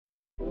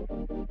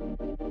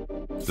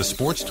The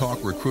Sports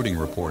Talk Recruiting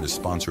Report is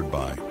sponsored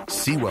by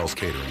Seawell's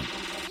Catering.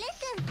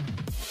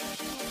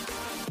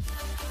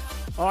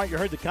 All right, you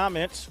heard the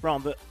comments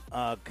from the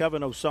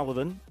Kevin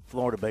O'Sullivan,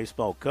 Florida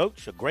baseball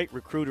coach, a great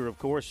recruiter, of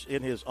course,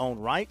 in his own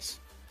rights.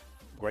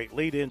 Great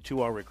lead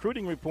into our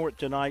recruiting report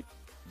tonight,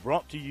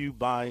 brought to you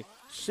by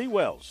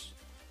Seawell's.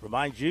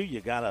 Remind you,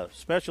 you got a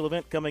special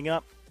event coming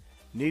up,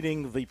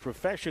 needing the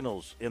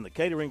professionals in the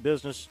catering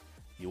business.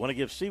 You want to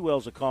give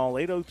Seawell's a call,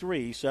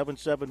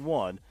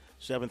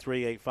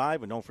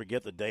 803-771-7385, and don't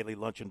forget the daily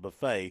luncheon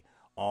buffet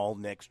all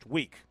next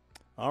week.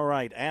 All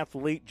right,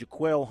 athlete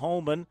Jaquel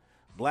Holman,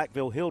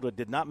 Blackville Hilda,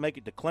 did not make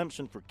it to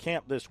Clemson for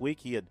camp this week.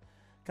 He had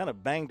kind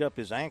of banged up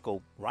his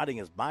ankle riding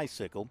his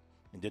bicycle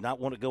and did not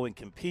want to go and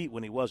compete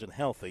when he wasn't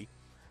healthy.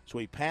 So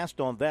he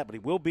passed on that, but he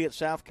will be at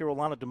South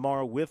Carolina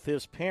tomorrow with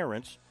his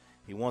parents.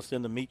 He wants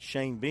them to meet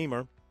Shane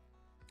Beamer.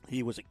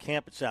 He was at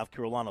camp at South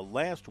Carolina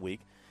last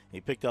week. He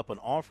picked up an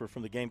offer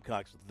from the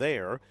Gamecocks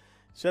there.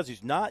 Says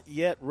he's not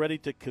yet ready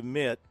to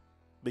commit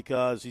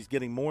because he's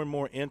getting more and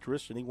more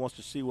interest, and he wants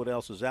to see what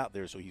else is out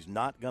there. So he's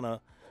not going to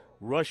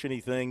rush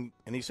anything.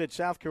 And he said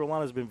South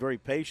Carolina has been very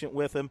patient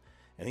with him,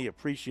 and he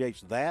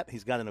appreciates that.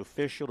 He's got an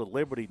official to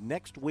Liberty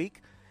next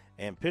week,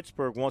 and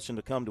Pittsburgh wants him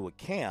to come to a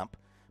camp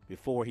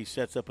before he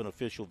sets up an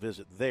official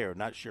visit there.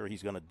 Not sure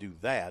he's going to do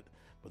that,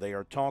 but they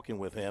are talking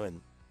with him,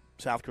 and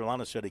South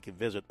Carolina said he can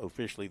visit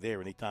officially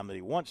there anytime that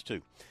he wants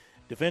to.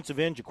 Defensive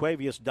end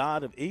Jaquavius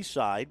Dodd of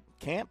Eastside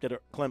camped at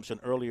Clemson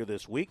earlier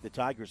this week. The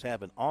Tigers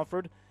haven't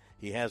offered.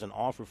 He has an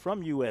offer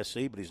from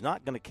USC, but he's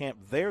not going to camp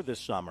there this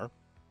summer.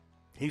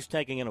 He's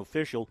taking an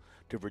official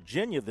to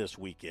Virginia this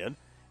weekend,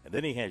 and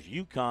then he has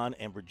UConn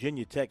and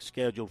Virginia Tech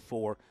scheduled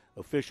for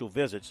official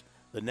visits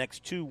the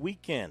next 2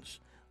 weekends.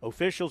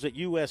 Officials at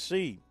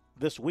USC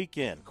this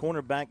weekend,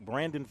 cornerback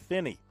Brandon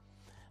Finney,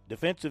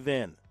 defensive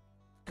end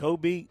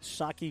Kobe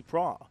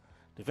Saki-Pra,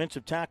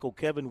 defensive tackle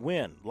Kevin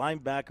Wynn,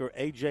 linebacker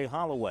A.J.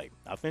 Holloway,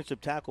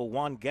 offensive tackle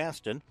Juan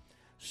Gaston,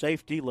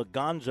 safety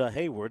Lagonza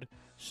Hayward,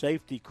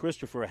 safety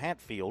Christopher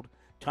Hatfield,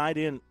 tight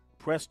end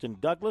Preston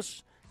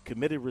Douglas,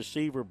 committed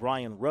receiver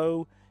Brian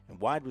Rowe, and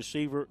wide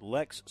receiver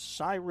Lex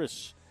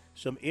Cyrus.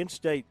 Some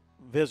in-state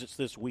visits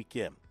this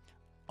weekend.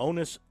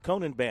 Onis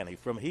Conanbanny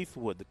from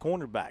Heathwood, the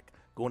cornerback,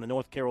 going to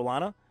North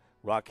Carolina.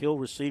 Rock Hill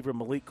receiver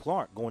Malik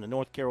Clark going to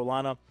North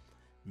Carolina.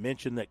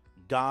 Mentioned that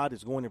Dodd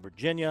is going to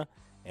Virginia,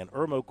 and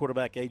Irmo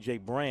quarterback A.J.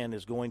 Brand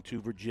is going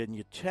to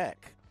Virginia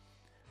Tech.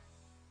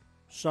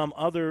 Some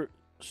other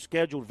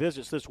scheduled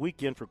visits this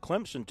weekend for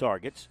Clemson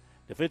targets.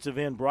 Defensive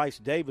end Bryce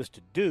Davis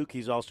to Duke.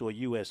 He's also a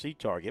USC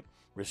target.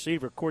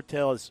 Receiver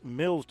Cortez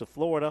Mills to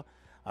Florida.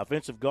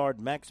 Offensive guard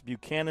Max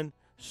Buchanan.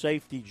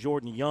 Safety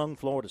Jordan Young,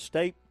 Florida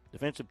State.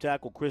 Defensive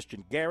tackle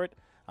Christian Garrett.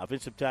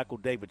 Offensive tackle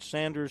David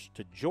Sanders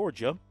to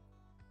Georgia.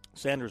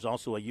 Sanders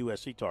also a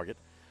USC target.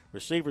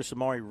 Receiver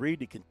Samari Reed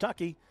to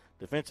Kentucky.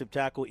 Defensive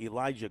tackle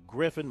Elijah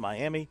Griffin,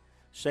 Miami.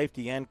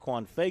 Safety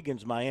Anquan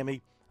Fagans,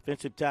 Miami.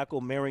 Offensive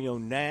tackle Mario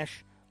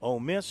Nash, Ole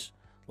Miss.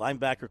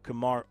 Linebacker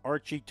Kamar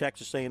Archie,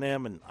 Texas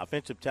A&M. And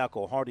offensive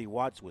tackle Hardy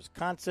Watts,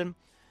 Wisconsin.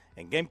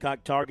 And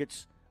Gamecock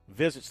targets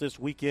visits this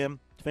weekend.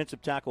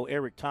 Defensive tackle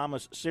Eric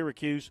Thomas,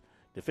 Syracuse.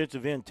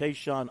 Defensive end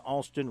Tayshawn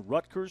Alston,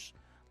 Rutgers.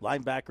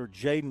 Linebacker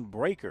Jaden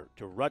Breaker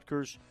to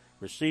Rutgers.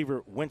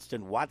 Receiver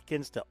Winston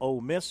Watkins to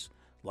Ole Miss.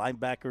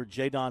 Linebacker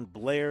Jadon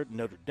Blair,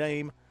 Notre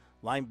Dame.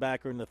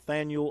 Linebacker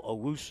Nathaniel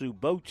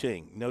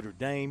Owusu-Boateng, Notre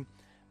Dame.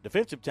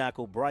 Defensive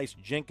tackle Bryce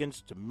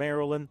Jenkins to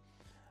Maryland.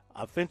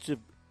 Offensive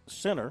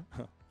center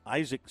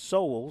Isaac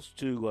Sowles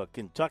to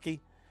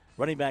Kentucky.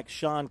 Running back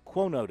Sean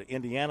Cuono to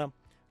Indiana.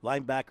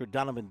 Linebacker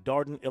Donovan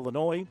Darden,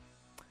 Illinois.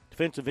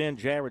 Defensive end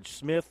Jared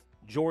Smith,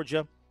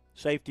 Georgia.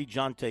 Safety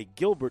Jonte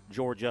Gilbert,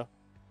 Georgia.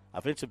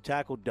 Offensive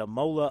tackle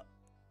Damola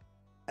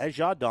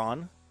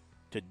Ajadon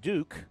to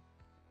Duke.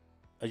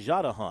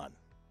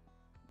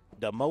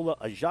 Damola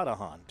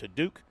Ajadahan to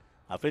Duke.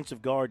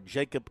 Offensive guard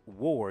Jacob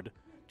Ward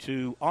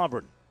to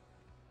Auburn.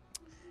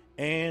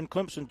 And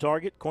Clemson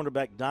target,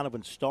 cornerback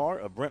Donovan Starr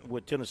of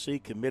Brentwood, Tennessee,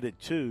 committed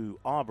to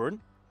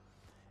Auburn.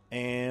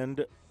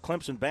 And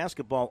Clemson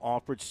basketball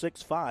offered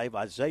 6'5"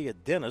 Isaiah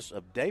Dennis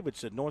of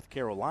Davidson, North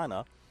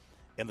Carolina.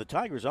 And the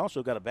Tigers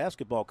also got a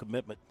basketball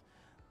commitment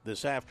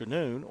this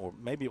afternoon, or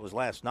maybe it was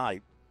last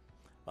night.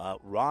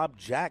 Rob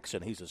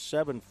Jackson, he's a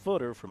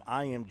 7-footer from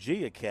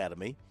IMG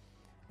Academy.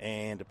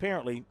 And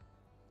apparently,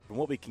 from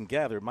what we can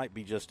gather, it might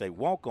be just a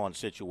walk-on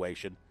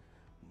situation.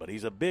 But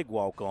he's a big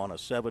walk-on, a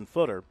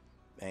 7-footer.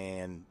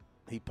 And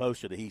he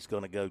posted that he's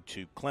going to go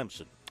to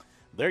Clemson.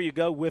 There you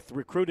go with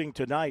recruiting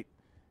tonight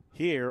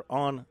here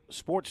on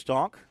Sports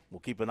Talk. We'll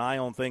keep an eye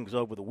on things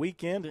over the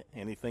weekend.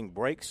 Anything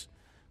breaks,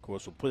 of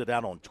course, we'll put it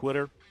out on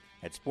Twitter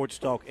at Sports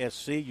Talk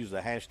SC. Use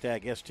the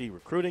hashtag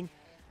STRecruiting.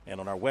 And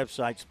on our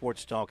website,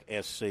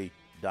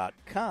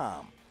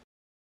 sportstalksc.com.